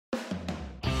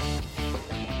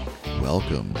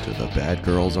Welcome to the Bad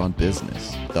Girls on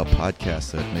Business, the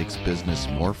podcast that makes business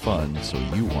more fun so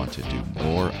you want to do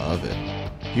more of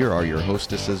it. Here are your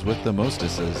hostesses with the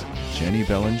mostesses, Jenny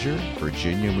Bellinger,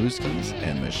 Virginia Muskies,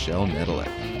 and Michelle Nedelec.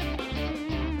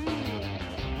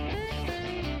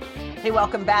 Hey,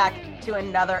 welcome back to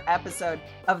another episode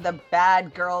of the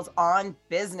Bad Girls on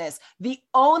Business, the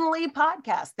only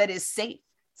podcast that is safe,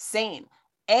 sane,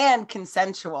 and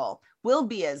consensual. We'll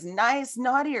be as nice,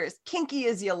 naughty, or as kinky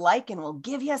as you like, and we'll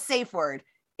give you a safe word.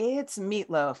 It's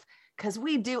meatloaf, because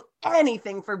we do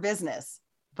anything for business,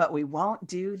 but we won't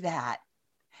do that.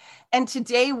 And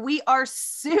today we are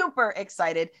super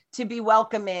excited to be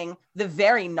welcoming the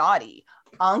very naughty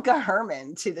Anke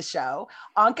Herman to the show.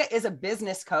 Anke is a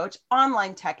business coach,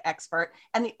 online tech expert,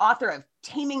 and the author of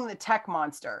Taming the Tech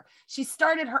Monster. She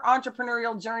started her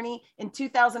entrepreneurial journey in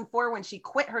 2004 when she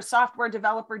quit her software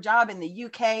developer job in the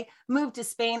UK, moved to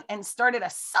Spain, and started a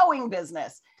sewing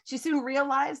business. She soon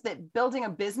realized that building a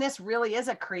business really is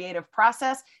a creative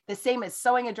process, the same as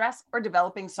sewing a dress or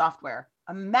developing software,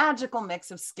 a magical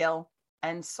mix of skill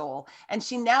and soul. And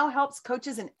she now helps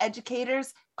coaches and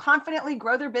educators confidently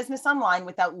grow their business online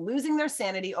without losing their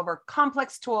sanity over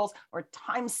complex tools or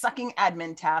time-sucking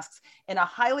admin tasks in a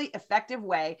highly effective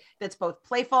way that's both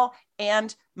playful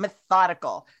and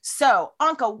methodical. So,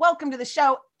 Anke, welcome to the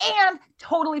show, and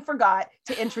totally forgot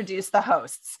to introduce the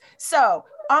hosts. So,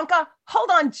 Anke, hold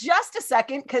on just a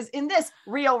second, because in this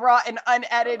real, raw, and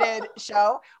unedited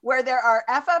show, where there are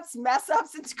F-ups,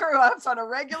 mess-ups, and screw-ups on a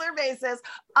regular basis,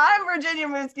 I'm Virginia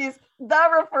Muskies,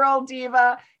 the referral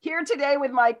diva, here today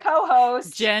with my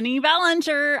co-host, Jenny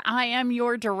Bellinger. I am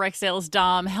your direct sales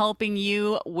dom, helping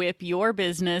you whip your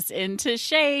business into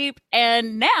shape.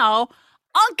 And now,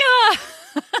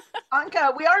 Anke!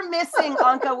 Anke, we are missing,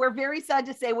 Anke, we're very sad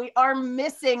to say we are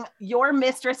missing your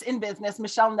mistress in business,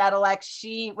 Michelle Nedelec.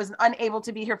 She was unable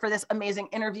to be here for this amazing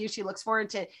interview. She looks forward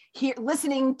to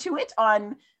listening to it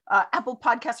on Apple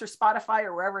Podcasts or Spotify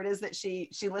or wherever it is that she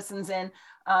listens in.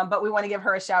 But we want to give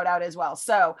her a shout out as well.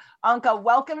 So, Anke,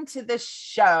 welcome to the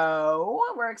show.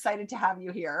 We're excited to have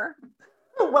you here.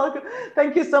 Welcome.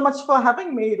 Thank you so much for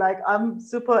having me. I'm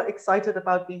super excited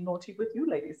about being naughty with you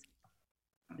ladies.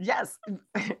 Yes.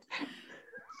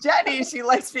 Jenny, she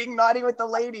likes being naughty with the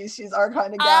ladies. She's our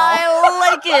kind of gal. I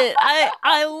like it.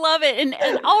 I love it.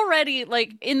 And already,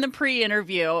 in the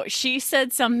pre-interview, she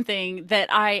said something that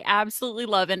I absolutely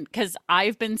love. And because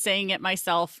I've been saying it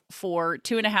myself for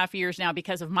 2.5 years now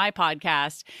because of my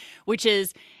podcast, which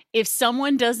is, if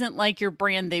someone doesn't like your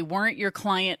brand, they weren't your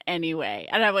client anyway.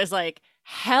 And I was like,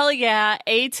 hell yeah,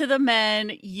 A to the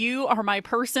men. You are my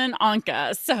person,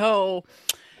 Anke. So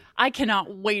I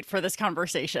cannot wait for this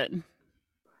conversation.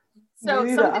 So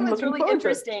something that's really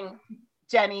interesting,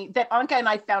 Jenny, that Anke and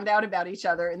I found out about each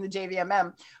other in the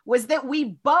JVMM was that we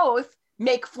both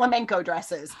make flamenco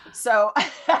dresses. So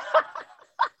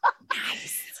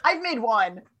nice. I've made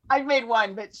one,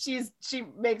 but she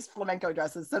makes flamenco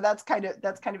dresses. So that's kind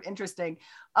of interesting.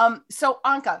 So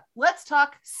Anke, let's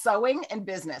talk sewing and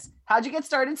business. How'd you get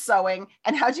started sewing,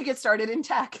 and how'd you get started in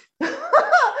tech?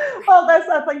 Well,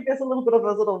 I think there's a little bit of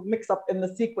a sort of mix up in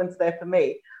the sequence there for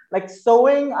me.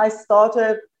 Sewing, I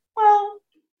started,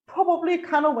 probably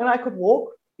kind of when I could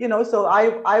walk, so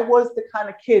I was the kind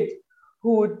of kid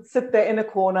who would sit there in a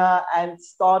corner and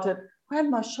started,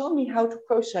 Grandma, show me how to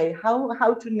crochet,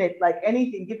 how to knit,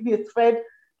 anything. Give me a thread,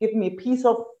 give me a piece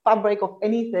of fabric of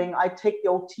anything. I take the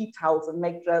old tea towels and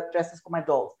make dresses for my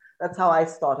dolls. That's how I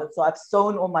started. So I've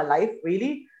sewn all my life,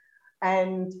 really.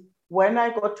 And when I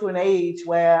got to an age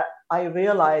where I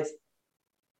realized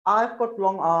I've got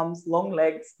long arms, long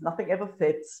legs, nothing ever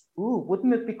fits. Ooh,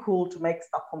 wouldn't it be cool to make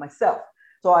stuff for myself?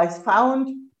 So I found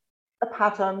a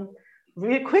pattern,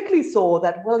 really quickly saw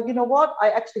that, well, you know what? I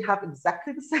actually have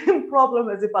exactly the same problem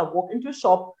as if I walk into a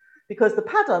shop, because the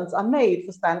patterns are made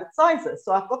for standard sizes.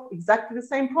 So I've got exactly the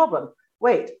same problem.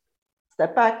 Wait,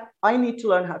 step back. I need to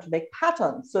learn how to make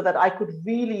patterns so that I could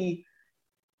really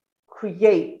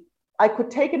create. I could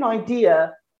take an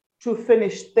idea to a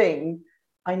finished thing.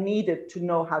 I needed to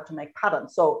know how to make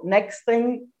patterns. So next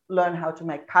thing, learn how to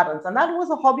make patterns. And that was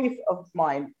a hobby of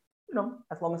mine,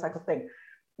 as long as I could think.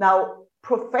 Now,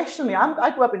 professionally, I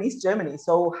grew up in East Germany.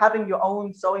 So having your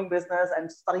own sewing business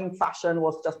and studying fashion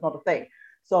was just not a thing.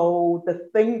 So the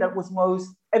thing that was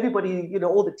most, everybody,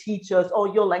 all the teachers,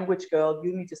 oh, you're a language girl,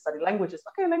 you need to study languages.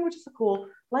 Okay, languages are cool.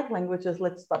 Like languages,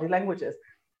 let's study languages.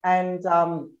 And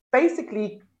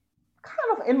basically,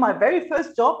 kind of in my very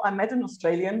first job, I met an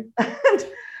Australian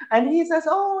and he says,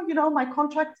 oh, my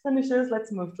contract finishes,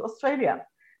 let's move to Australia.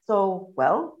 So,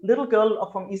 well, little girl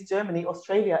from East Germany,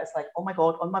 Australia is like, oh my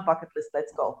God, on my bucket list,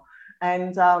 let's go.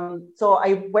 And so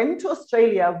I went to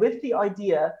Australia with the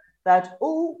idea that,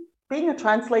 oh, being a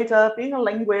translator, being a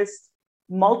linguist,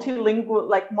 multilingual,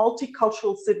 like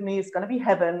multicultural Sydney is going to be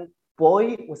heaven.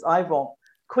 Boy, was I wrong.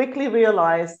 Quickly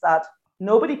realized that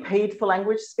nobody paid for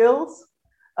language skills.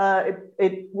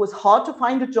 It was hard to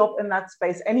find a job in that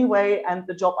space anyway. And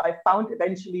the job I found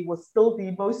eventually was still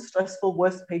the most stressful,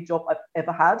 worst paid job I've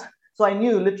ever had. So I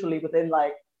knew literally within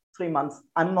like 3 months,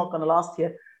 I'm not going to last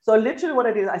here. So literally what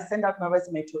I did, I sent out my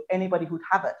resume to anybody who'd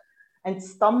have it and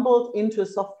stumbled into a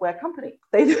software company.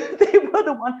 They were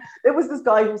the one. There was this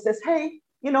guy who says, hey,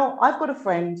 I've got a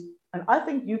friend and I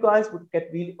think you guys would get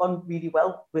really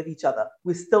well with each other.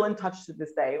 We're still in touch to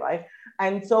this day, right?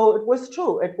 And so it was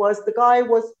true. The guy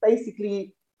was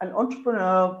basically an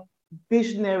entrepreneur,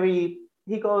 visionary.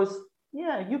 He goes,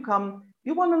 yeah, you come.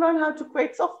 You want to learn how to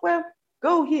create software?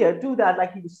 Go here, do that.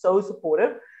 Like, he was so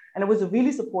supportive. And it was a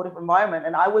really supportive environment.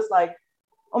 And I was like,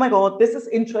 oh my God, this is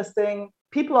interesting.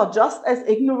 People are just as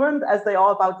ignorant as they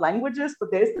are about languages,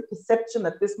 but there's the perception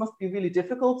that this must be really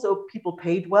difficult. So people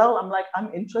paid well. I'm like,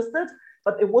 I'm interested,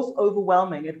 but it was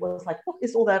overwhelming. It was like, what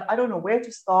is all that? I don't know where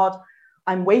to start.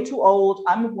 I'm way too old.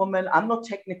 I'm a woman. I'm not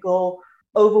technical.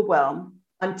 Overwhelmed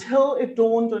until it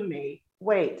dawned on me,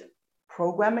 wait,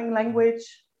 programming language,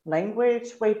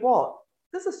 wait, what?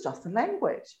 This is just a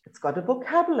language. It's got a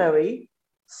vocabulary,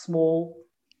 small,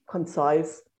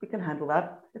 concise. We can handle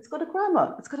that. It's got a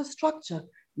grammar. It's got a structure,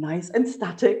 nice and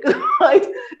static, right?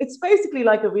 It's basically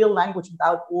like a real language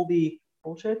without all the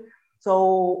bullshit.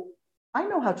 So I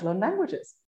know how to learn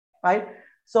languages, right?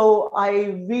 So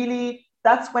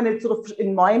that's when it sort of,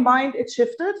 in my mind, it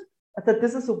shifted. I thought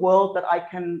this is a world that I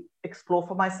can explore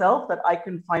for myself, that I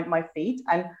can find my feet.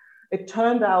 And it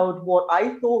turned out what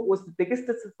I thought was the biggest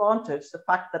disadvantage, the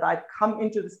fact that I'd come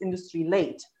into this industry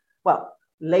late. Well,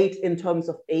 late in terms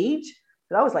of age.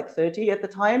 I was like 30 at the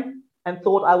time and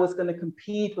thought I was going to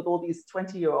compete with all these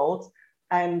 20-year-olds.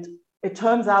 And it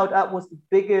turns out that was the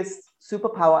biggest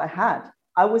superpower I had.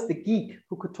 I was the geek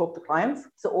who could talk to clients.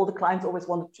 So all the clients always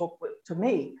wanted to talk to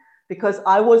me because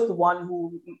I was the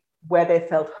one where they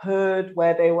felt heard,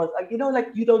 where they was like,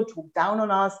 you don't talk down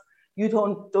on us. You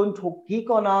don't talk geek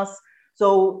on us.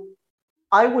 So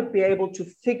I would be able to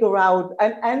figure out,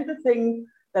 and the thing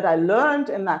that I learned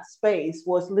in that space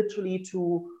was literally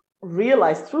to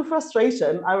realize through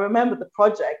frustration. I remember the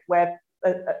project where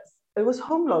it was a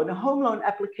home loan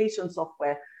application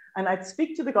software. And I'd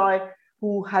speak to the guy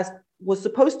who was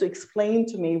supposed to explain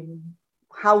to me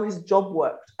how his job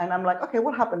worked. And I'm like, okay,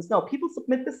 what happens? No, people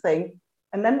submit this thing.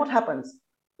 And then what happens?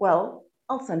 Well,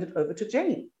 I'll send it over to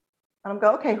Jane. And I'm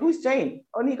going, okay, who's Jane?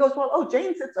 And he goes, well,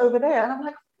 Jane sits over there. And I'm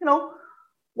like,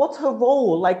 what's her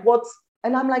role?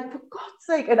 And I'm like, for God's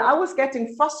sake. And I was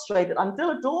getting frustrated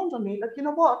until it dawned on me, like, you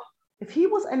know what? If he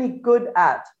was any good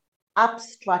at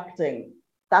abstracting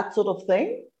that sort of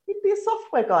thing, he'd be a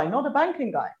software guy, not a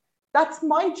banking guy. That's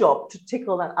my job to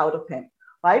tickle that out of him,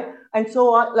 right? And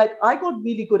so I got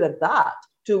really good at that,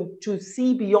 to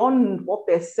see beyond what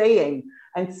they're saying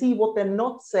and see what they're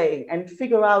not saying and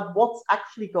figure out what's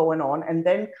actually going on and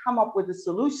then come up with a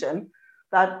solution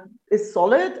that is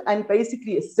solid and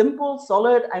basically is simple,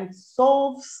 solid, and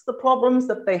solves the problems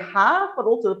that they have, but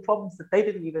also the problems that they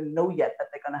didn't even know yet that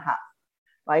they're going to have,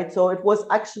 right? So it was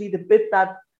actually the bit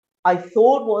that I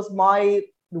thought was my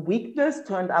weakness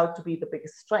turned out to be the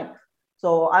biggest strength.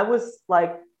 So I was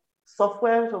like,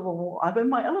 software, I'm in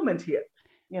my element here,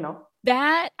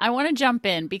 That I want to jump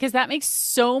in because that makes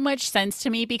so much sense to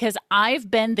me because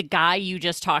I've been the guy you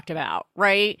just talked about,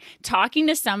 right? Talking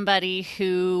to somebody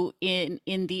who in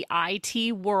the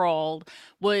IT world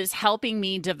was helping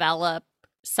me develop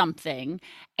something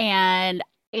and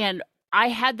I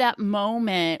had that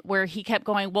moment where he kept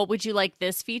going, well, would you like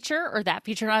this feature or that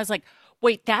feature? And I was like,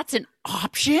 wait, that's an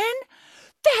option?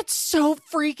 That's so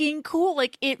freaking cool.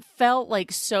 Like it felt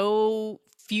like so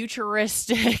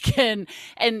futuristic and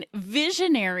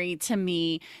visionary to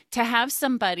me to have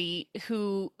somebody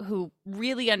who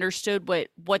really understood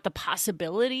what the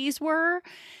possibilities were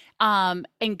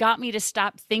and got me to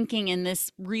stop thinking in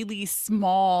this really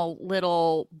small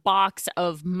little box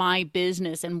of my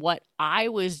business and what I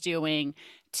was doing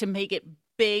to make it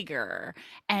bigger.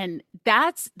 And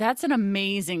that's an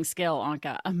amazing skill,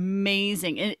 Anke.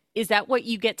 Amazing. And is that what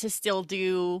you get to still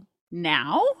do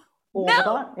now? All the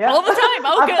time. Yeah. All the time.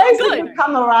 Oh, I've basically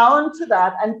come around to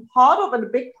that. And a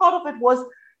big part of it was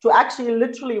to actually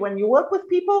literally, when you work with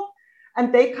people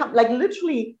and they come, like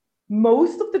literally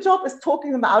most of the job is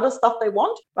talking them out of stuff they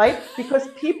want, right? Because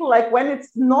people, like when it's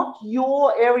not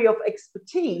your area of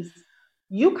expertise,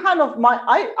 you kind of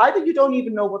either you don't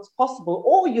even know what's possible,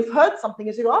 or you've heard something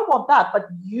and you go, I want that, but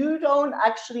you don't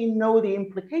actually know the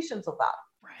implications of that.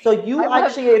 Right. So you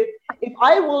if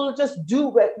I will just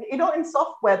do, in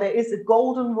software, there is a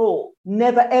golden rule: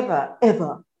 never, ever,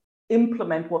 ever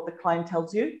implement what the client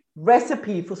tells you.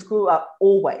 Recipe for screw up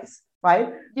always,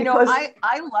 right?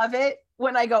 I love it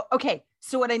when I go, okay,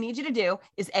 so what I need you to do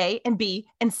is A and B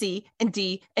and C and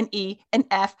D and E and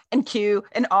F and Q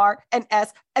and R and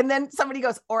S. And then somebody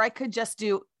goes, or I could just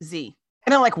do Z.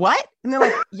 And I'm like, what? And they're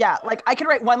like, yeah, like I could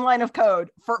write one line of code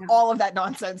for all of that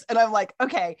nonsense. And I'm like,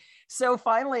 okay. So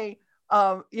finally,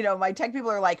 my tech people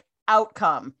are like,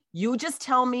 outcome. You just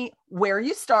tell me where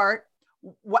you start,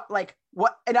 what,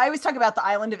 and I always talk about the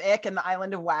island of ick and the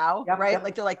island of wow, right? Yep.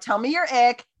 Like they're like, tell me your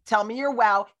ick, tell me your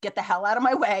wow, get the hell out of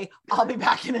my way. I'll be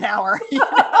back in an hour.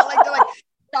 Like they're like,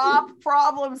 stop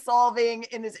problem solving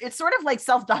in this. It's sort of like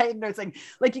self-diagnosing.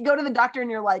 Like you go to the doctor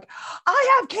and you're like,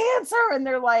 I have cancer. And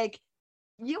they're like,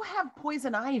 you have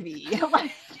poison ivy.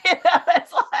 Like,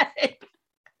 it's like,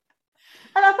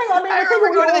 and I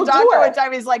remember going to the doctor one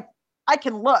time. He's like, I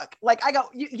can look. Like I go,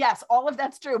 yes, all of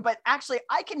that's true, but actually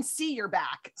I can see your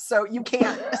back, so you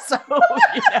can't. So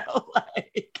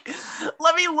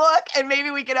let me look, and maybe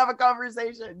we can have a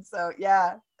conversation. So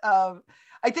yeah,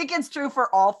 I think it's true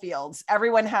for all fields.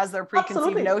 Everyone has their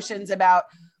preconceived notions about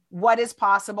what is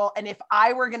possible, and if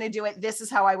I were going to do it, this is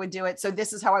how I would do it. So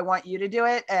this is how I want you to do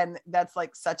it, and that's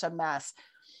like such a mess.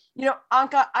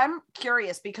 Anka, I'm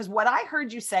curious because what I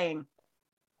heard you saying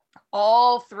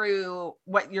all through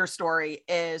what your story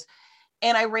is,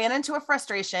 and I ran into a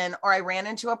frustration, or I ran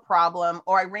into a problem,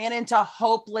 or I ran into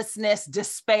hopelessness,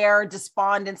 despair,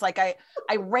 despondence. Like I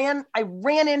ran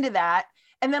into that.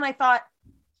 And then I thought,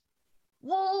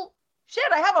 well,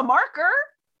 shit, I have a marker.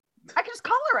 I can just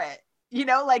color it.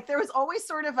 Like there was always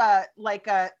sort of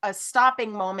a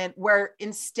stopping moment where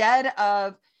instead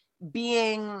of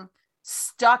being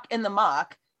stuck in the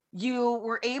muck, you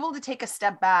were able to take a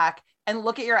step back and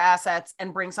look at your assets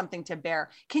and bring something to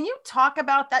bear. Can you talk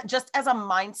about that just as a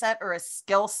mindset or a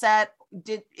skill set?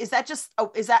 Is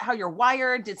that how you're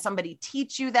wired? Did somebody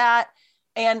teach you that?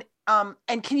 And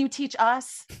can you teach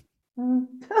us?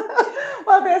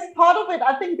 Well, there's part of it.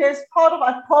 I think there's part of,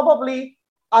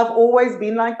 I've always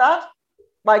been like that.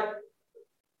 Like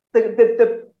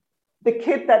the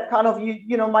kid that kind of,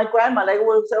 my grandma, like,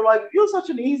 would say, like, you're such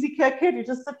an easy care kid. You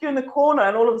just sit you in the corner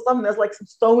and all of a sudden there's like some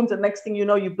stones and next thing you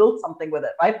know, you built something with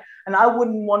it, right? And I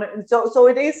wouldn't want it. And so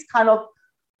it is kind of,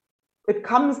 it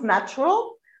comes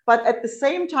natural. But at the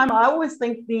same time, I always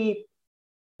think the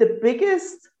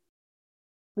biggest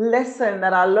lesson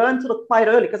that I learned sort of quite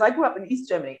early, because I grew up in East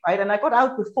Germany, right? And I got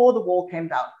out before the wall came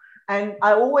down. And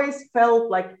I always felt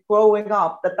like growing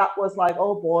up that was like,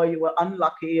 oh boy, you were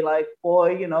unlucky. Like,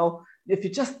 boy, if you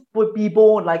just would be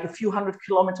born like a few hundred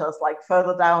kilometers, like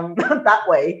further down that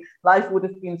way, life would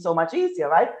have been so much easier,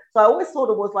 right? So I always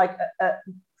thought it was like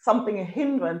a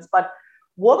hindrance. But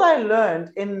what I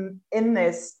learned in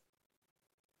this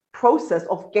process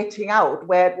of getting out,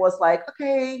 where it was like,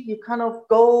 okay, you kind of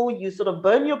go, you sort of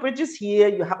burn your bridges here,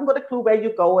 you haven't got a clue where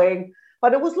you're going.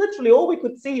 But it was literally all we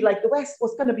could see, like the West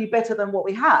was going to be better than what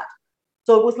we had.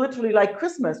 So it was literally like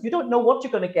Christmas. You don't know what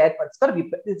you're going to get, but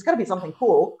it's going to be something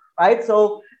cool, right?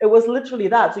 So it was literally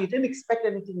that. So you didn't expect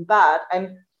anything bad,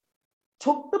 and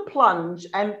took the plunge.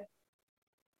 And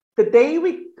the day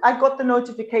I got the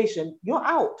notification, you're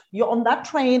out, you're on that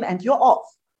train and you're off,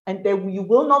 and then you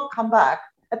will not come back.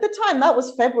 At the time, that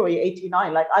was February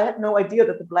 89. Like I had no idea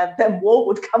that the damn wall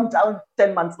would come down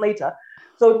 10 months later.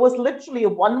 So it was literally a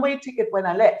one-way ticket when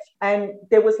I left. And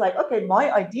there was like, okay,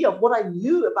 my idea of what I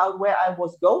knew about where I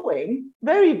was going,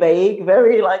 very vague,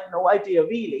 very like no idea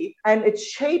really. And it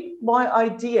shaped my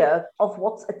idea of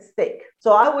what's at stake.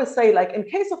 So I always say, like, in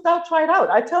case of doubt, try it out.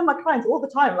 I tell my clients all the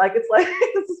time, like, it's like,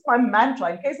 this is my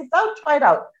mantra. In case of doubt, try it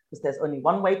out. Because there's only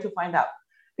one way to find out.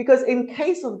 Because in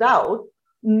case of doubt,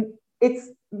 it's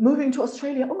moving to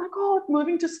Australia. Oh my God,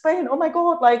 moving to Spain. Oh my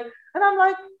God. Like, and I'm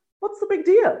like, what's the big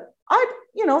deal?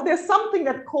 There's something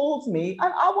that calls me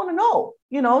and I want to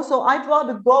know, so I'd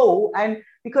rather go. And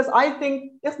because I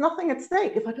think there's nothing at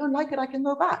stake. If I don't like it, I can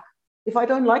go back. If I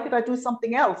don't like it, I do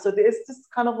something else. So there's just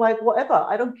kind of like, whatever,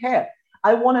 I don't care.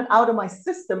 I want it out of my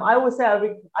system. I always say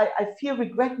I fear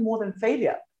regret more than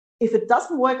failure. If it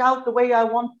doesn't work out the way I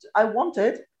want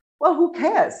it, well, who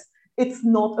cares? It's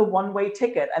not a one-way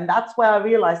ticket. And that's where I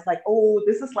realized, like, oh,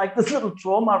 this is like this little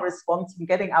trauma response from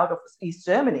getting out of East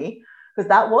Germany, because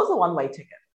that was a one-way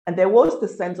ticket. And there was the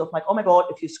sense of like, oh my God,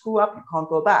 if you screw up, you can't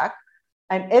go back.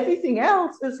 And everything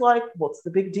else is like, what's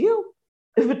the big deal?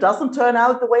 If it doesn't turn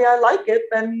out the way I like it,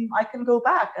 then I can go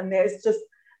back. And there's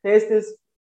this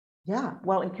yeah,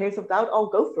 well, in case of doubt, I'll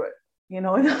go for it, and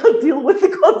I'll deal with the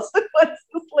consequences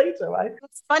later, right?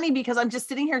 It's funny because I'm just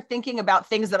sitting here thinking about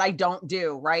things that I don't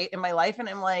do, right, in my life. And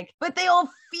I'm like, but they all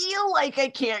feel like I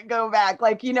can't go back.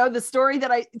 Like, the story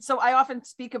that so I often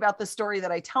speak about the story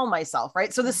that I tell myself,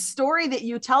 right? So the story that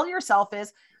you tell yourself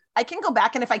is, I can go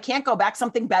back. And if I can't go back,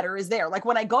 something better is there. Like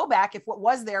when I go back, if what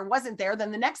was there wasn't there,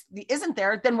 then the next isn't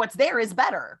there, then what's there is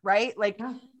better, right? Like,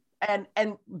 yeah.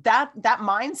 And that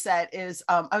mindset is,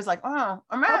 I was like, oh,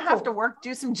 I'm going to have to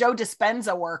do some Joe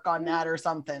Dispenza work on that or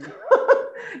something.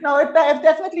 No, it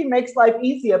definitely makes life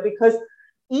easier, because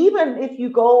even if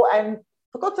you go and,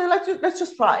 for God's sake, let's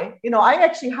just try. I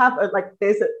actually have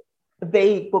there's a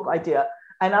vague book idea,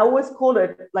 and I always call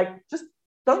it just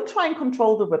don't try and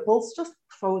control the ripples, just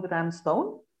throw the damn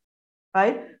stone,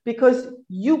 right? Because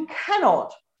you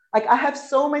cannot. I have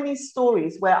so many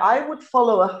stories where I would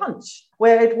follow a hunch,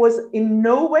 where it was in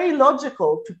no way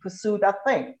logical to pursue that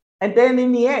thing. And then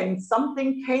in the end,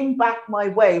 something came back my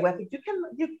way where you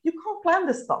can't plan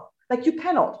this stuff. You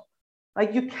cannot.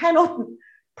 You cannot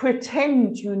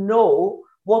pretend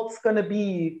what's going to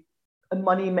be a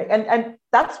money make. And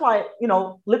that's why,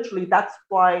 literally that's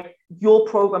why your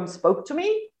program spoke to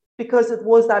me, because it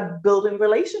was that building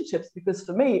relationships. Because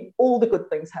for me, all the good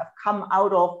things have come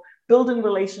out of building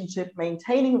relationships,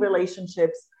 maintaining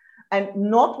relationships, and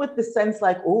not with the sense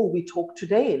oh, we talk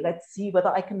today, let's see whether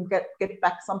I can get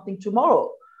back something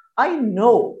tomorrow. I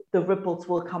know the ripples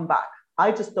will come back.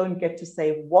 I just don't get to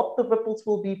say what the ripples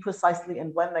will be precisely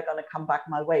and when they're going to come back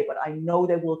my way, but I know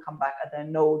they will come back, and I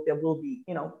know there will be,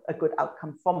 a good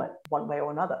outcome from it one way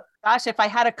or another. Gosh, if I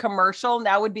had a commercial,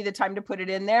 now would be the time to put it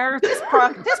in there. This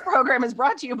program is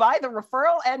brought to you by the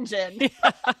Referral Engine.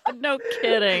 Yeah, no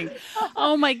kidding.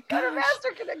 Oh my God.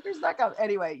 MasterConnectors.com.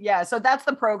 Anyway, yeah. So that's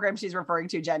the program she's referring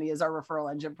to, Jenny, is our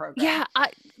Referral Engine program. Yeah.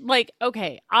 I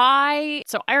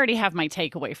already have my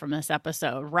takeaway from this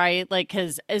episode, right?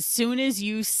 Because as soon as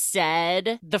you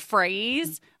said the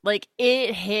phrase,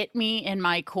 it hit me in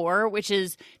my core, which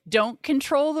is don't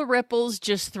control the ripples,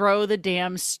 just throw the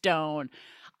damn stone.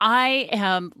 I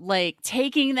am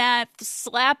taking that,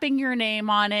 slapping your name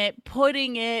on it,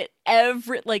 putting it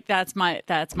that's my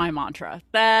mantra.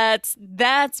 That's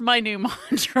my new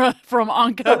mantra from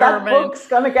Anka so that Herman. Book's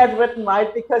gonna get written,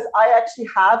 right? Because I actually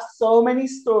have so many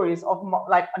stories of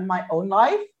in my own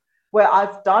life where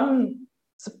I've done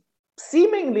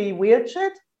seemingly weird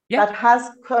shit that has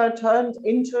turned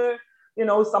into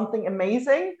something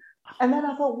amazing. And then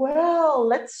I thought, well,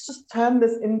 let's just turn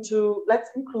this let's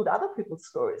include other people's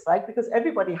stories, right? Because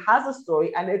everybody has a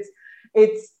story, and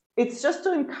it's just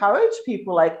to encourage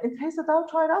people, in case of doubt,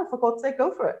 try it out. For God's sake,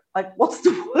 go for it. What's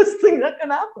the worst thing that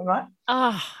can happen, right?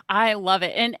 Oh, I love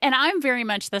it. And I'm very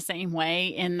much the same way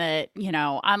in that,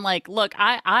 I'm look,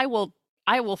 I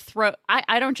will throw,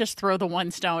 I don't just throw the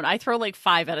one stone. I throw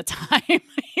 5 at a time,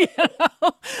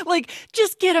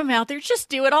 just get them out there. Just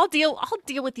do it. I'll deal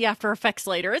with the after effects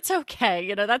later. It's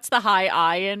okay. That's the high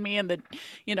I in me and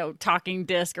the, talking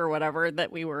disc or whatever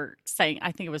that we were saying.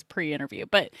 I think it was pre-interview,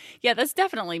 but yeah, that's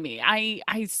definitely me.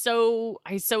 I so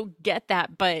get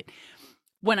that. But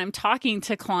when I'm talking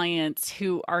to clients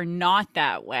who are not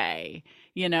that way,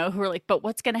 who are but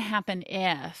what's going to happen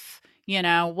if,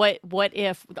 what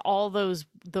if all those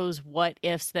what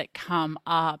ifs that come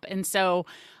up? And so,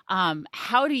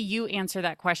 how do you answer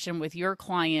that question with your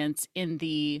clients in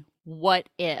the what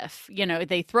if,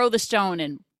 they throw the stone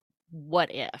and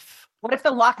what if? What if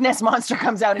the Loch Ness monster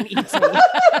comes out and eats me?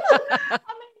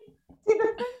 See,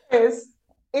 the thing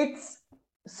is,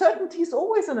 certainty is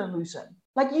always an illusion.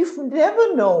 You've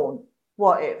never known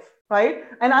what if. Right.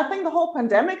 And I think the whole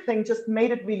pandemic thing just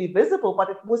made it really visible, but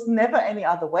it was never any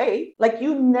other way.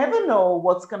 You never know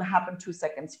what's going to happen 2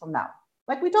 seconds from now.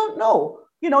 We don't know,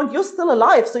 you're still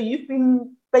alive. So you've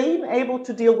been able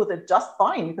to deal with it just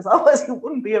fine, because otherwise you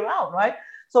wouldn't be around. Right.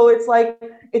 So it's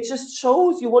it just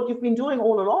shows you what you've been doing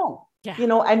all along,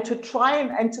 and to try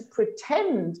and to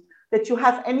pretend that you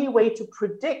have any way to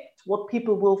predict what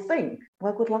people will think.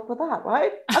 Well, good luck with that.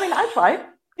 Right. I mean, I tried.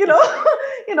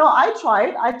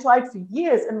 I tried for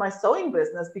years in my sewing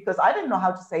business because I didn't know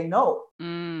how to say no.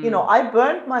 I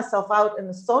burned myself out in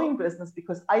the sewing business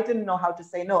because I didn't know how to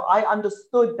say no. I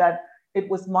understood that it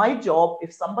was my job.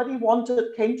 If somebody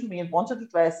came to me and wanted a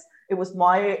dress, it was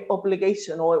my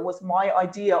obligation, or it was my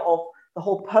idea of the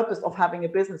whole purpose of having a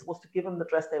business was to give them the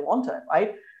dress they wanted,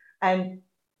 right? And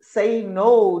saying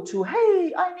no to,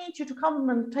 hey, I need you to come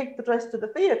and take the dress to the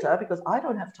theater because I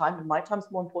don't have time and my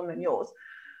time's more important than yours.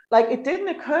 It didn't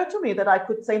occur to me that I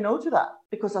could say no to that,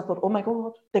 because I thought, oh my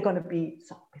God, they're going to be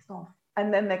so pissed off.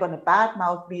 and then they're going to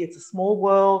badmouth me. It's a small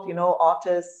world, you know,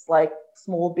 artists, like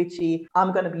small bitchy.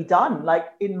 I'm going to be done. Like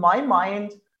in my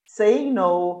mind, saying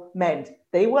no meant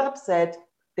they were upset.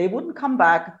 They wouldn't come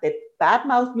back. They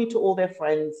badmouthed me to all their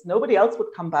friends. Nobody else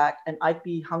would come back, and I'd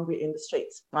be hungry in the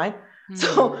streets, right?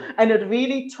 So, and it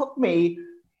really took me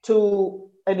to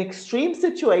an extreme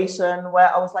situation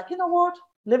where I was like, you know what?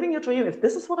 Living your dream. If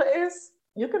this is what it is,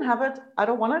 you can have it. I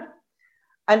don't want it.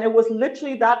 And it was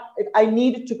literally that I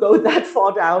needed to go that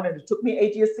far down, and it took me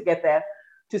 8 years to get there,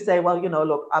 to say, well, you know,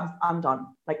 look, I'm done.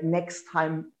 Like next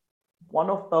time, one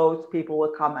of those people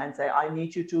will come and say, I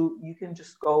need you can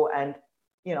just go and,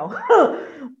 you know,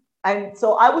 and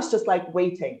so I was just like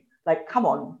waiting, like, come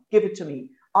on, give it to me.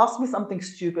 Ask me something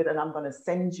stupid and I'm going to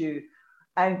send you.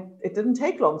 And it didn't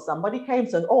take long. Somebody came and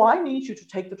said, oh, I need you to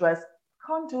take the dress.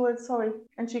 Can't do it, sorry.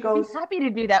 And she goes, I'm happy to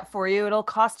do that for you. It'll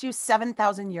cost you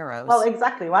 7,000 euros. Well,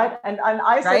 exactly, right? And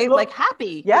I said, look, like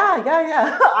happy. Yeah.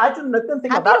 I didn't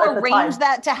think happy about it to at the arrange time.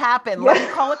 that to happen. Let me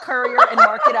call a courier and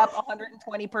mark it up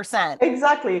 120%.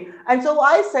 Exactly. And so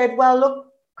I said, well, look,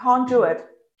 can't do it.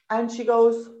 And she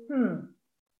goes, you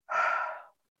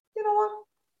know what?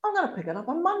 I'm going to pick it up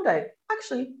on Monday.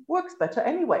 Actually, works better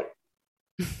anyway.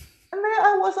 And there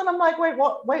I was, and I'm like, wait,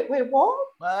 what?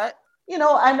 What? You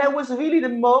know, and that was really the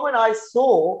moment I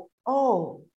saw,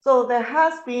 oh, so there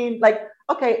has been like,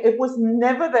 okay, it was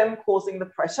never them causing the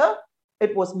pressure.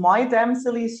 It was my damn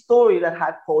silly story that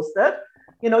had caused it.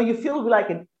 You know, you feel like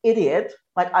an idiot.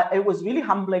 Like it was really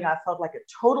humbling. I felt like a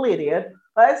total idiot,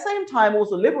 but at the same time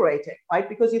also liberating, right?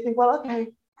 Because you think, well, okay,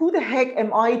 who the heck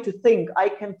am I to think I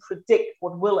can predict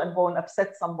what will and won't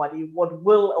upset somebody, what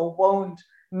will or won't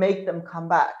make them come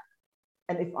back?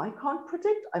 And if I can't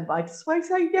predict, I might as well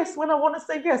say yes when I want to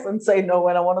say yes and say no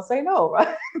when I want to say no,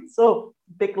 right? So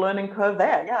big learning curve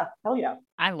there. Yeah, hell yeah.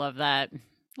 I love that.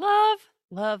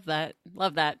 Love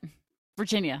that.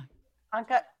 Virginia.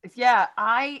 Anka, yeah,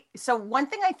 so one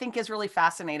thing I think is really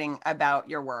fascinating about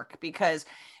your work, because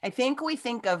I think we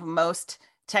think of most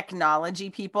technology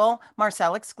people,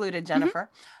 Marcel excluded, Jennifer,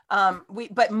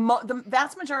 the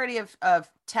vast majority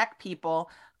of tech people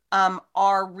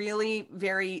are really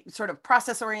very sort of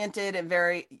process oriented and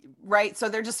very, right? So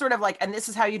they're just sort of like, and this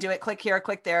is how you do it. Click here,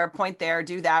 click there, point there,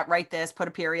 do that, write this, put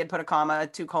a period, put a comma,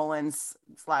 2 colons,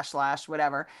 /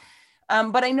 whatever.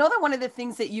 But I know that one of the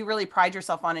things that you really pride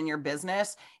yourself on in your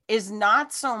business is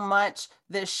not so much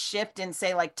the shift in,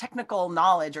 say, like technical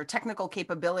knowledge or technical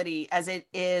capability as it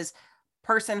is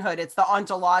personhood. It's the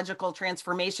ontological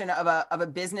transformation of a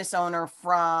business owner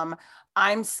from,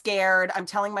 I'm scared, I'm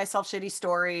telling myself shitty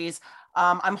stories,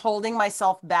 I'm holding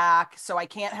myself back so I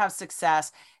can't have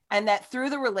success. And that through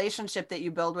the relationship that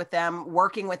you build with them,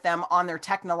 working with them on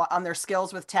their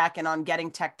skills with tech and on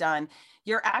getting tech done,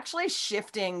 you're actually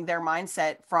shifting their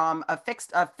mindset from a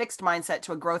fixed mindset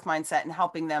to a growth mindset and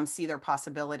helping them see their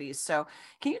possibilities. So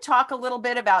can you talk a little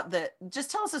bit about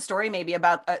just tell us a story maybe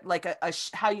about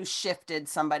how you shifted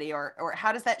somebody, or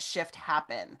how does that shift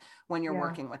happen when you're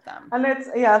working with them? And it's,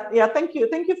 thank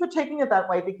you for taking it that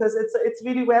way, because it's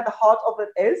really where the heart of it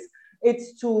is.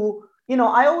 It's to, you know,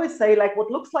 I always say, like,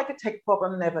 what looks like a tech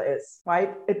problem never is,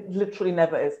 right? It literally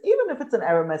never is, even if it's an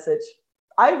error message.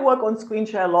 I work on screen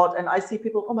share a lot, and I see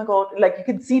people, oh my God, like you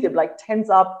can see them like tense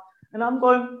up. And I'm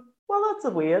going, well,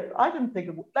 that's weird. I didn't think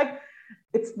it would. Like,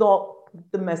 it's not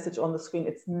the message on the screen.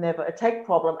 It's never a tech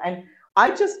problem. And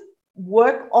I just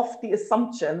work off the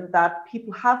assumption that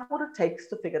people have what it takes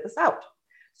to figure this out.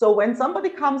 So when somebody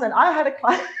comes, and I had a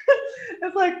client,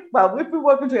 it's like, well, we've been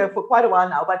working together for quite a while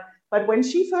now, but when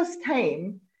she first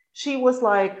came, she was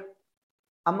like,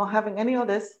 I'm not having any of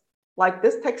this. Like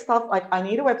this tech stuff, like I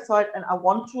need a website and I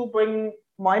want to bring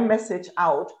my message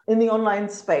out in the online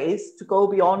space to go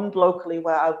beyond locally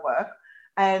where I work.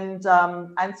 And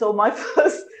so my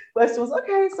first question was,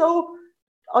 okay, so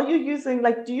are you using,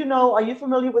 like, are you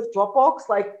familiar with Dropbox?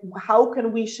 Like, how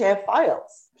can we share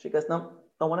files? She goes, no,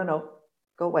 don't want to know.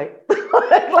 Go away.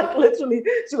 Like literally,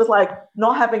 she was like,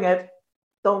 not having it,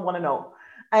 don't want to know.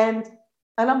 And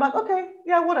I'm like, okay,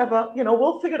 yeah, whatever,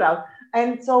 we'll figure it out.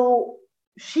 And so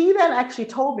she then actually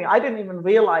told me, I didn't even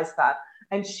realize that.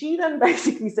 And she then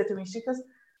basically said to me, she goes,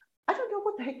 I don't know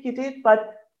what the heck you did,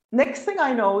 but next thing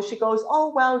I know, she goes,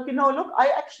 oh, well, look,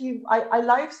 I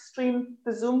live streamed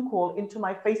the Zoom call into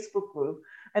my Facebook group.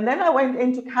 And then I went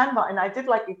into Canva and I did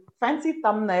like a fancy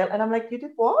thumbnail. And I'm like, you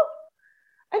did what?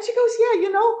 And she goes, yeah,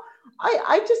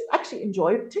 I just actually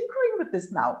enjoy tinkering with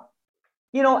this now,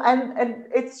 and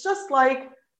it's just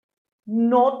like,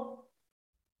 not,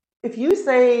 if you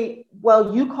say,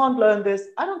 well, you can't learn this,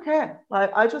 I don't care.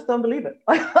 Like, I just don't believe it.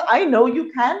 I know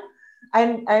you can.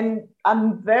 And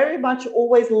I'm very much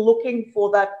always looking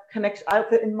for that connection.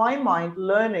 In my mind,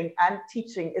 learning and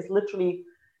teaching is literally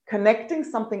connecting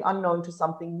something unknown to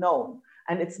something known.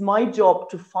 And it's my job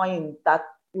to find that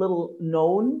little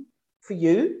known for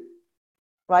you,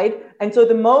 right? And so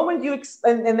the moment you,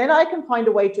 and then I can find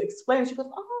a way to explain, she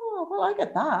goes, oh, well, I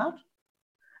get that.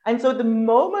 And so the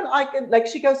moment I can, like,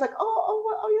 she goes like,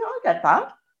 oh, yeah, I get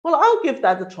that. Well, I'll give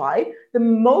that a try. The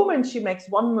moment she makes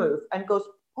one move and goes,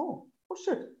 oh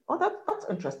shit, oh, that's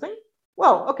interesting.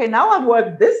 Well, okay, now I've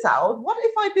worked this out. What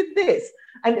if I did this?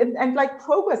 And like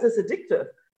progress is addictive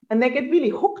and they get really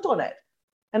hooked on it.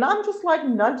 And I'm just like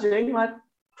nudging, like,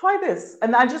 try this.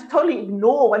 And I just totally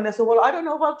ignore when they say, well, I don't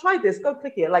know, well, try this, go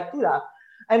click here, like do that.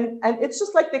 And it's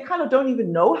just like they kind of don't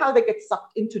even know how they get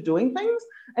sucked into doing things.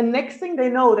 And next thing they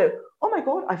know, that, oh my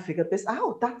God, I figured this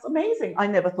out. That's amazing. I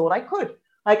never thought I could.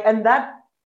 Like, and that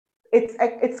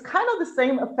it's kind of the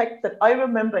same effect that I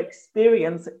remember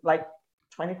experiencing like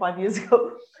 25 years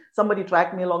ago. Somebody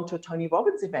dragged me along to a Tony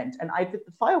Robbins event and I did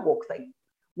the firewalk thing.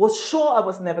 Was sure I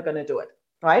was never going to do it,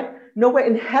 right? Nowhere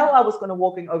in hell I was going to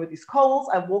walking over these coals.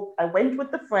 I went with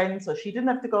the friend, so she didn't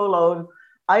have to go alone.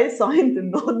 I signed the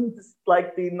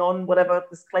non whatever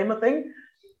disclaimer thing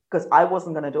because I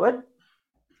wasn't going to do it.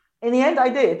 In the end, I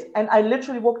did. And I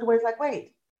literally walked away like,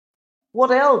 wait,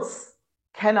 what else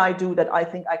can I do that I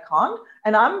think I can't?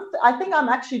 And I think I'm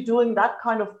actually doing that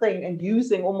kind of thing and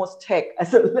using almost tech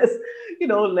as a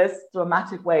less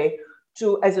dramatic way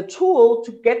as a tool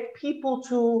to get people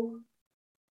to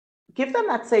give them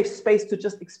that safe space to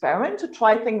just experiment, to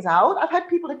try things out. I've had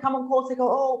people that come on calls, they go,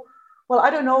 oh, well, I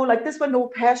don't know, like this went all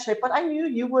pear-shaped, but I knew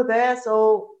you were there,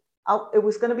 so it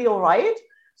was going to be all right.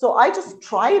 So I just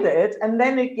tried it, and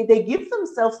then they give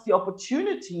themselves the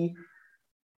opportunity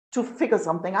to figure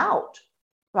something out,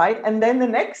 right? And then the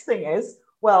next thing is,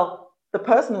 well, the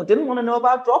person who didn't want to know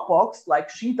about Dropbox, like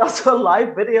she does her live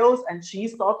videos and she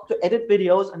starts to edit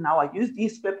videos, and now I use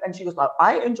Descript, and she goes, like,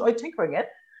 I enjoy tinkering it.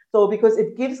 So because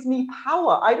it gives me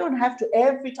power, I don't have to,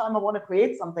 every time I want to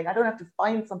create something, I don't have to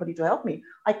find somebody to help me.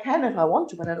 I can if I want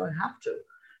to, but I don't have to.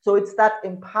 So it's that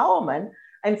empowerment.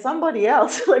 And somebody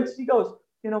else, like she goes,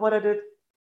 you know what I did?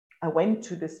 I went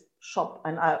to this shop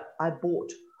and I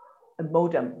bought a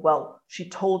modem. Well, she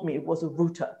told me it was a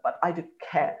router, but I didn't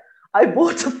care. I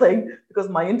bought a thing because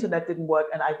my internet didn't work,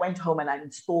 and I went home and I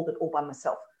installed it all by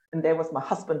myself. And there was my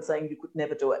husband saying, you could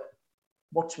never do it.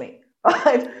 Watch me.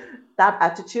 Right? That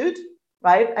attitude,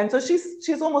 right? And so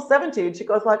she's almost 70 and she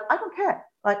goes like, I don't care.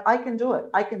 Like, I can do it.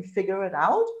 I can figure it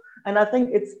out. And I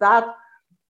think it's that,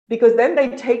 because then they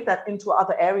take that into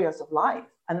other areas of life.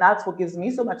 And that's what gives me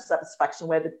so much satisfaction,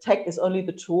 where the tech is only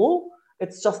the tool.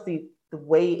 It's just the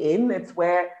way in. It's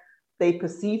where they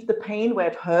perceive the pain, where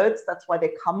it hurts. That's why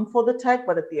they come for the tech.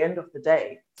 But at the end of the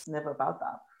day, it's never about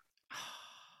that.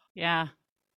 Yeah.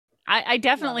 I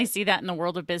definitely see that in the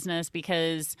world of business,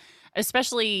 because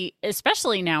especially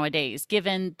nowadays,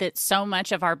 given that so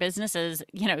much of our businesses,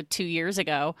 2 years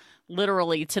ago,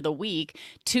 literally to the week,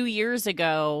 2 years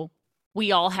ago,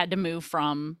 we all had to move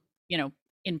from,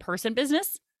 in-person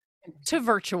business to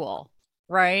virtual,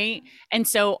 right? And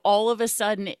so all of a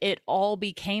sudden it all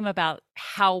became about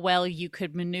how well you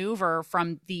could maneuver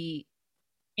from the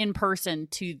in-person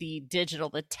to the digital,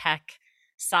 the tech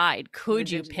side. Could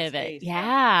you pivot? Space,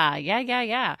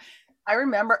 yeah. I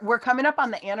remember we're coming up on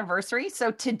the anniversary.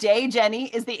 So today, Jenny,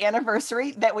 is the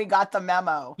anniversary that we got the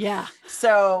memo. Yeah.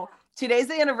 So today's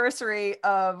the anniversary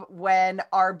of when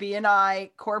our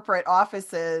BNI corporate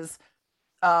offices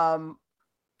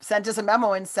sent us a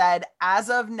memo and said, as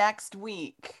of next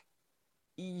week,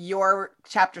 your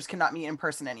chapters cannot meet in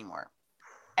person anymore.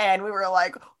 And we were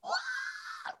like, what?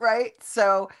 Right?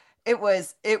 So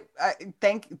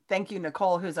thank you,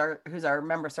 Nicole, who's our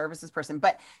member services person.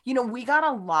 But we got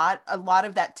a lot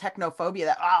of that technophobia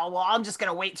that, oh, well, I'm just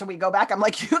gonna wait till we go back. I'm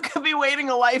like, you could be waiting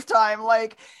a lifetime.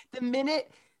 Like the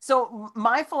minute. So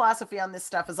my philosophy on this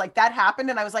stuff is like, that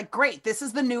happened and I was like, great, this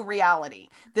is the new reality.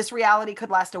 This reality could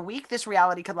last a week. This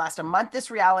reality could last a month. This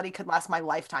reality could last my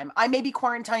lifetime. I may be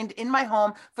quarantined in my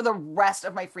home for the rest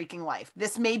of my freaking life.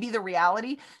 This may be the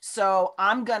reality. So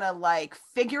I'm gonna like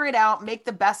figure it out, make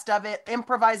the best of it,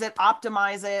 improvise it,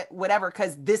 optimize it, whatever,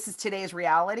 because this is today's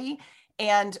reality.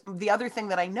 And the other thing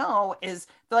that I know is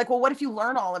they're like, well, what if you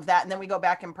learn all of that and then we go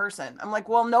back in person? I'm like,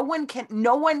 well, no one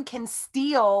can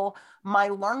steal my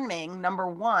learning, number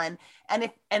one. And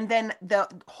then the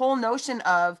whole notion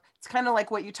of, it's kind of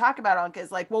like what you talk about, Anka,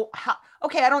 is like, well,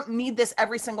 okay, I don't need this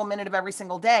every single minute of every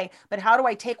single day, but how do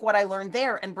I take what I learned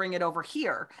there and bring it over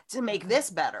here to make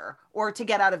this better, or to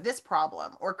get out of this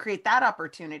problem, or create that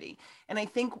opportunity? And I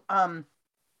think,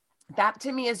 that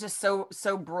to me is just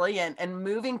so brilliant, and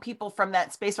moving people from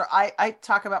that space where I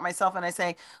talk about myself and I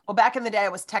say, well, back in the day I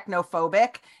was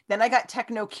technophobic, then I got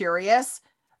techno curious,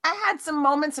 I had some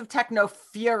moments of techno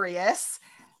furious,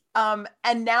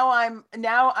 and now I'm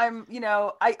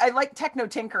I like techno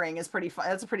tinkering is pretty fun.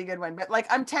 That's a pretty good one. But like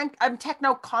I'm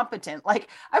techno competent. Like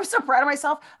I'm so proud of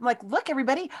myself. I'm like, look,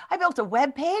 everybody, I built a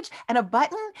web page and a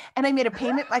button, and I made a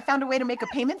payment. I found a way to make a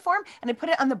payment form, and I put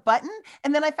it on the button,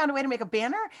 and then I found a way to make a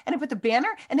banner, and I put the banner,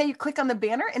 and then you click on the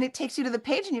banner, and it takes you to the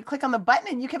page, and you click on the button,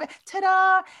 and you can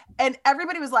ta-da. And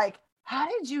everybody was like, how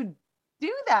did you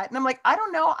do that? And I'm like, I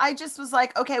don't know. I just was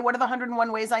like, okay, what are the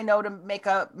 101 ways I know to make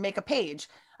a page?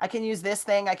 I can use this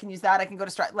thing. I can use that. I can go to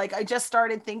Stripe. Like I just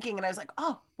started thinking and I was like,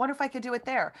 oh, wonder if I could do it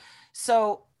there.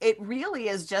 So it really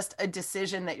is just a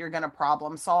decision that you're going to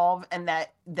problem solve, and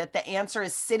that the answer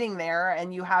is sitting there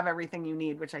and you have everything you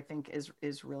need, which I think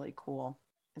is really cool.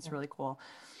 It's really cool.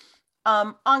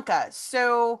 Anka,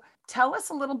 so tell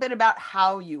us a little bit about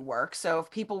how you work. So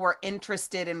if people were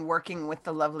interested in working with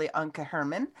the lovely Anka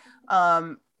Herman,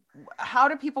 how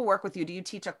do people work with you? Do you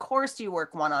teach a course? Do you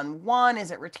work one-on-one?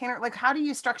 Is it retainer? Like, how do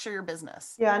you structure your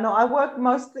business? Yeah, no, I work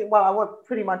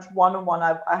pretty much one-on-one.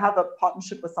 I have a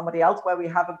partnership with somebody else where we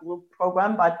have a group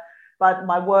program, but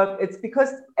my work, it's because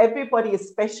everybody,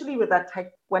 especially with that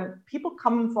tech, when people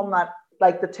come from that,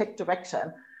 like the tech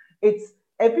direction, it's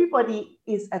everybody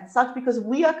is at such, because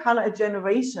we are kind of a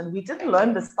generation, we didn't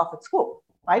learn this stuff at school,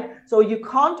 right? So you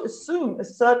can't assume a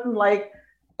certain, like,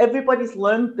 everybody's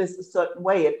learned this a certain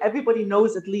way and everybody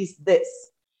knows at least this,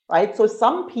 right? So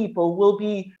some people will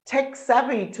be tech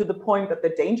savvy to the point that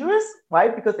they're dangerous,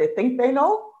 right? Because they think they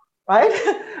know, right?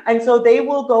 And so they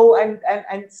will go and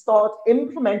start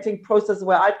implementing processes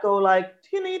where I'd go like,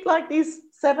 do you need like these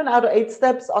 7 out of 8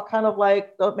 steps are kind of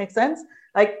like, don't make sense?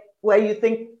 Like where you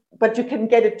think, but you can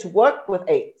get it to work with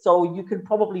 8. So you can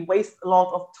probably waste a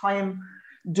lot of time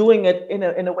doing it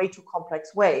in a way too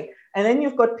complex way. And then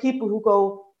you've got people who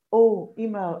go, oh,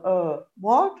 email,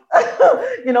 what?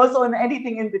 So in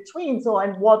anything in between. So,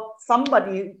 and what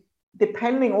somebody,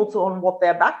 depending also on what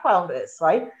their background is,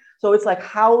 right? So it's like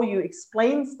how you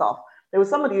explain stuff. There was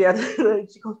somebody that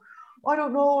she goes, I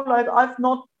don't know, like I've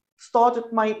not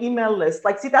started my email list.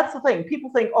 Like, see, that's the thing.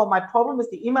 People think, oh, my problem is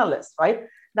the email list, right?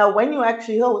 Now, when you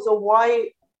actually know, so why,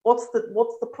 what's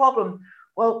the problem?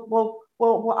 Well,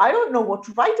 I don't know what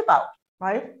to write about,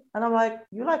 right? And I'm like,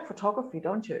 you like photography,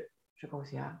 don't you? She goes,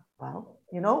 yeah, well,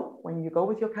 when you go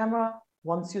with your camera,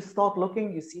 once you start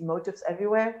looking, you see motifs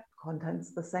everywhere,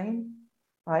 content's the same,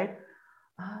 right?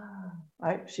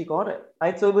 Right, she got it,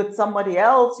 right? So with somebody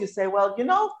else, you say, well,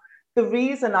 the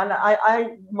reason, and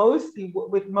I mostly,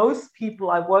 with most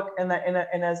people, I work in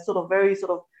a sort of very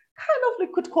sort of, kind of,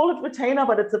 we could call it retainer,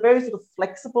 but it's a very sort of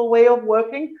flexible way of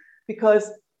working,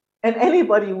 because and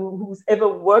anybody who's ever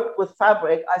worked with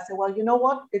fabric, I say, well, you know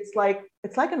what? It's like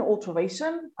an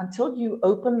alteration. Until you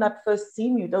open that first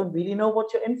seam, you don't really know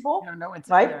what you're in for. No, it's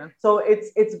right. There. So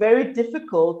it's very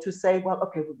difficult to say, well,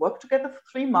 okay, we work together for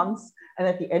 3 months, and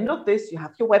at the end of this, you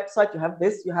have your website, you have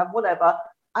this, you have whatever.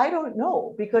 I don't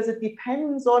know, because it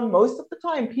depends on, most of the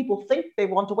time, people think they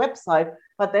want a website,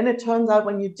 but then it turns out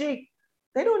when you dig,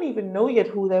 they don't even know yet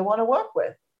who they want to work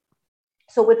with.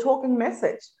 So we're talking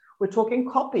message. We're talking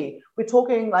copy, we're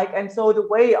talking like, and so the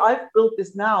way I've built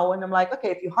this now, and I'm like, okay,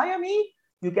 if you hire me,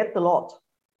 you get the lot.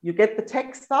 You get the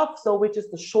tech stuff, so which is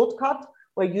the shortcut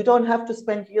where you don't have to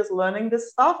spend years learning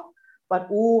this stuff, but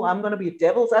I'm going to be a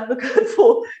devil's advocate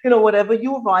for, whatever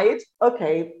you write.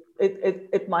 Okay,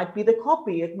 it might be the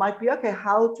copy. It might be, okay,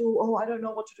 I don't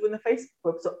know what to do in the Facebook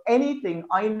group. So anything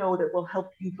I know that will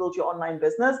help you build your online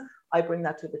business, I bring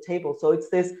that to the table. So it's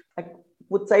this,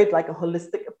 would say it like a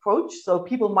holistic approach. So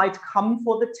people might come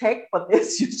for the tech, but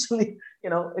there's usually,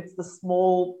 it's the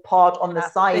small part on the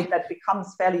side that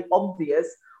becomes fairly obvious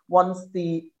once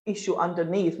the issue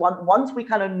underneath, once we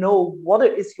kind of know what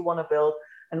it is you want to build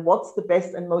and what's the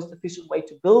best and most efficient way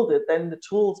to build it, then the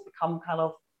tools become kind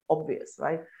of obvious,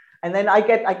 right? And then I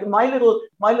get like my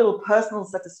little personal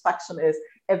satisfaction is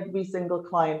every single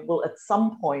client will at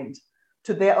some point,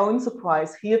 to their own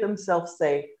surprise, hear themselves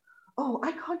say, oh,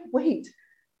 I can't wait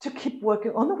to keep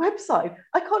working on the website.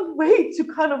 I can't wait to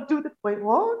kind of do that. Wait,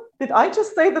 what? Did I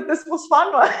just say that this was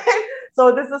fun, right?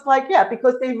 So this is like, yeah,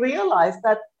 because they realize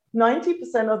that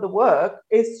 90% of the work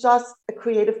is just a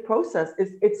creative process.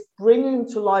 It's bringing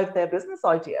to life their business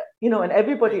idea, and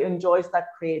everybody enjoys that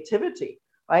creativity,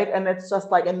 right? And it's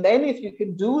just like, and then if you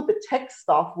can do the tech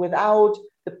stuff without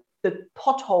the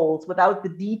potholes, without the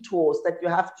detours that you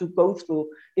have to go through,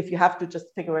 if you have to just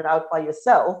figure it out by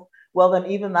yourself, well, then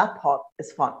even that part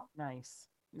is fun. Nice.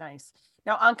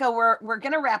 Now, Anka, we're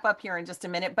going to wrap up here in just a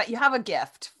minute, but you have a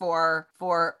gift for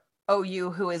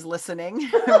OU who is listening,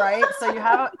 right? So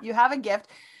you have a gift.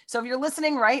 So if you're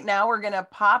listening right now, we're going to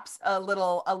pop a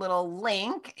little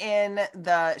link in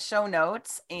the show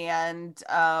notes, and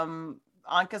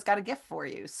Anka's got a gift for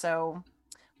you. So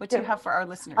what do you have for our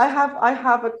listeners? I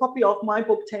have a copy of my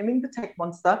book, Taming the Tech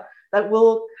Monster, that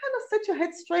will kind of set your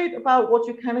head straight about what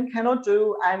you can and cannot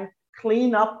do and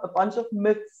clean up a bunch of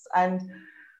myths. And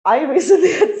I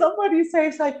recently had somebody say,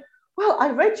 it's like, well, I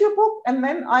read your book and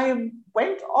then I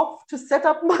went off to set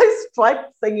up my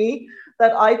Stripe thingy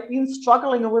that I've been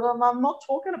struggling with, and I'm not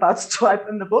talking about Stripe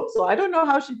in the book. So I don't know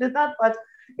how she did that, but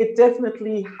it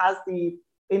definitely has the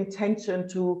intention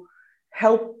to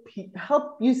help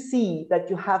you see that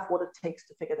you have what it takes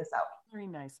to figure this out. Very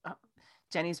nice. Oh,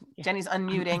 Jenny's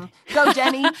unmuting. Go,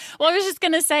 Jenny. Well, I was just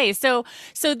going to say, so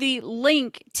the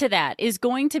link to that is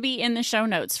going to be in the show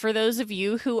notes for those of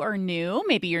you who are new.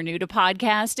 Maybe you're new to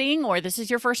podcasting, or this is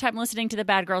your first time listening to the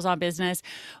Bad Girls on Business.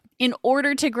 In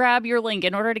order to grab your link,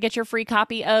 in order to get your free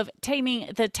copy of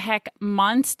Taming the Tech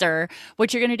Monster,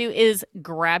 what you're going to do is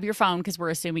grab your phone, because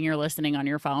we're assuming you're listening on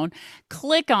your phone.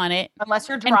 Click on it. Unless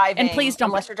you're driving. And please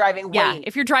don't. Unless you're driving. Yeah, wait,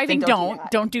 if you're driving,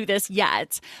 don't do this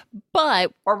yet.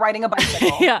 But or riding a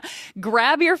bicycle. Yeah.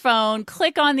 Grab your phone,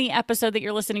 click on the episode that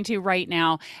you're listening to right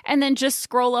now, and then just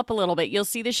scroll up a little bit. You'll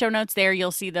see the show notes there.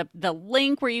 You'll see the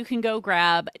link where you can go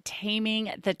grab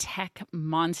Taming the Tech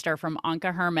Monster from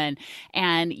Anka Herman,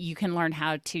 and you can learn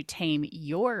how to tame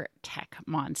your tech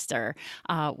monster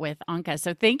with Anka.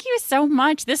 So thank you so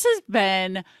much. This has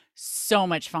been so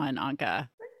much fun, Anka.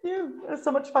 Thank you. It was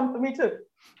so much fun for me too.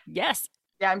 Yes.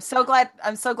 Yeah, I'm so glad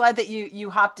that you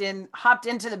hopped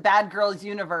into the Bad Girls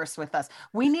universe with us.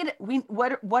 What are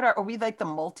we, like the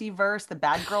multiverse, the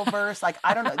Bad Girl verse? Like,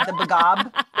 I don't know, the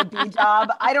Begob, the B-Job.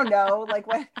 I don't know. Like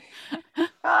what?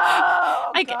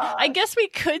 Oh, I guess we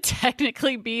could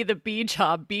technically be the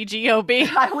B-Job,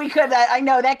 BGOB. We could. I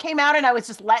know that came out and I was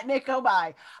just letting it go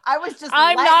by. I'm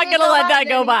not going to let that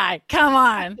go by. Come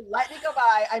on. Letting it go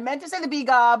by. I meant to say the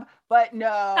B-Gob, but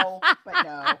no.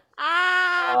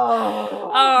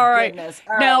 Oh, all right.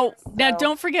 Now,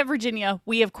 don't forget, Virginia,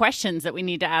 we have questions that we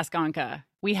need to ask Anka.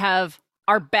 We have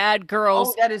our Bad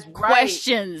Girls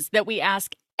questions that we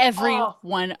ask every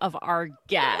one of our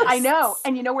guests. I know.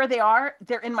 And you know where they are?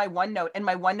 They're in my OneNote, and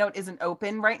my OneNote isn't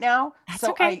open right now. That's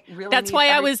okay. That's why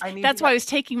I was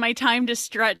taking my time to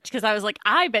stretch, because I was like,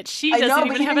 I bet she doesn't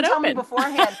even have it open. Me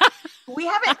beforehand. We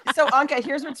haven't. So Anka,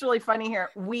 here's what's really funny here.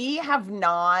 We have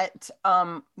not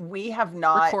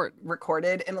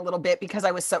recorded in a little bit because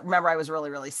I was really,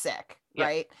 really sick. Yep.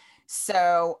 Right.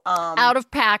 So out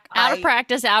of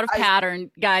practice, out of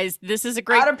pattern, guys. This is a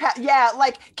great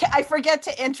like I forget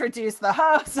to introduce the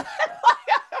host.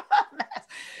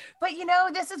 But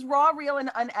this is raw, real, and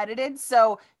unedited.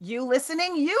 So you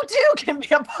listening, you too can be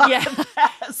a podcaster. Yeah.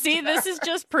 See, this is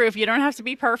just proof. You don't have to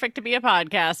be perfect to be a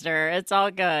podcaster. It's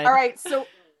all good. All right. So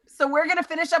we're going to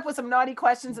finish up with some naughty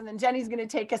questions, and then Jenny's going to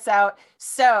take us out.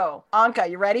 So Anka,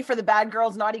 you ready for the Bad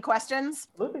Girls naughty questions?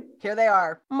 Absolutely. Here they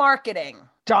are. Marketing,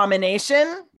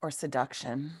 domination, or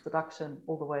seduction? Seduction,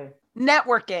 all the way.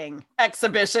 Networking,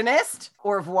 exhibitionist,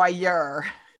 or voyeur?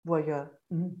 Voyeur.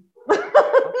 Mm-hmm.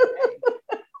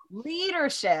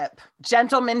 Leadership,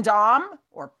 gentleman dom,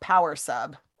 or power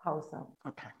sub? Power sub.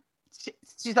 Okay.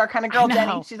 She's our kind of girl,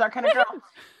 Jenny. She's our kind of girl.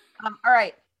 All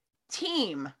right.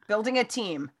 Team, building a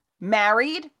team,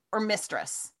 married or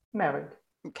mistress? Married.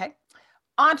 Okay.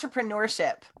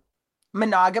 Entrepreneurship,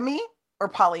 monogamy or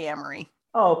polyamory?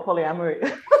 Oh,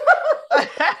 polyamory.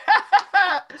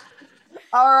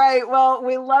 All right. Well,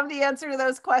 we love the answer to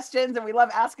those questions, and we love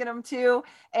asking them too.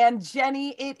 And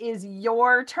Jenny, it is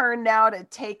your turn now to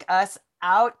take us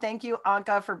out. Thank you,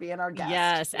 Anka, for being our guest.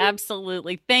 Yes,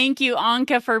 absolutely. Thank you,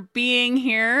 Anka, for being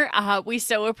here. We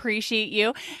so appreciate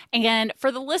you. And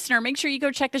for the listener, make sure you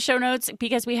go check the show notes,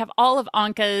 because we have all of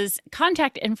Anka's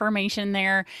contact information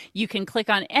there. You can click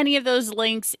on any of those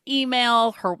links,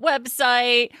 email, her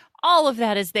website. All of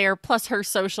that is there, plus her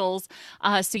socials,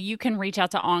 so you can reach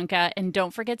out to Anka. And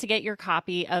don't forget to get your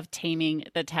copy of Taming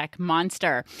the Tech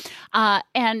Monster.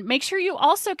 And make sure you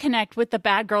also connect with the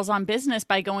Bad Girls on Business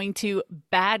by going to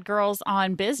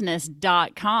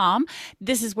badgirlsonbusiness.com.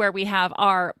 This is where we have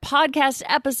our podcast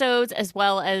episodes as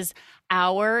well as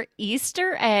our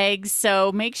Easter eggs.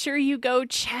 So make sure you go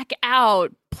check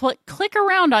out, click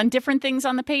around on different things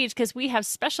on the page, because we have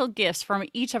special gifts from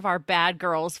each of our bad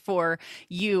girls for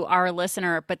you, our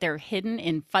listener, but they're hidden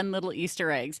in fun little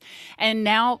Easter eggs. And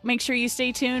now make sure you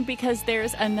stay tuned, because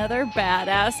there's another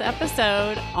badass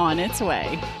episode on its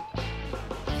way.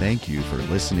 Thank you for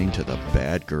listening to the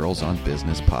Bad Girls on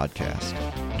Business podcast.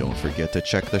 Don't forget to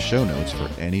check the show notes for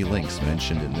any links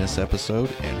mentioned in this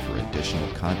episode and for additional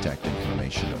contact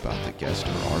information about the guest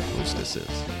or our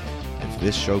hostesses. If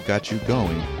this show got you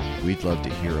going, we'd love to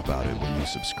hear about it when you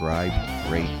subscribe,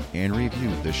 rate, and review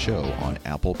the show on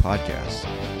Apple Podcasts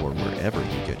or wherever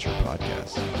you get your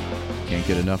podcasts. Can't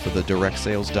get enough of the direct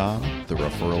sales dom, the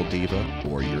referral diva,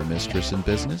 or your mistress in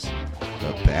business?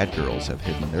 The Bad Girls have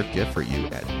hidden their gift for you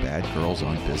at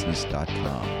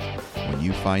badgirlsonbusiness.com. When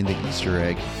you find the Easter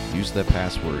egg, use the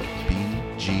password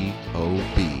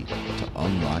BGOB to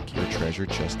unlock your treasure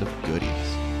chest of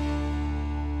goodies.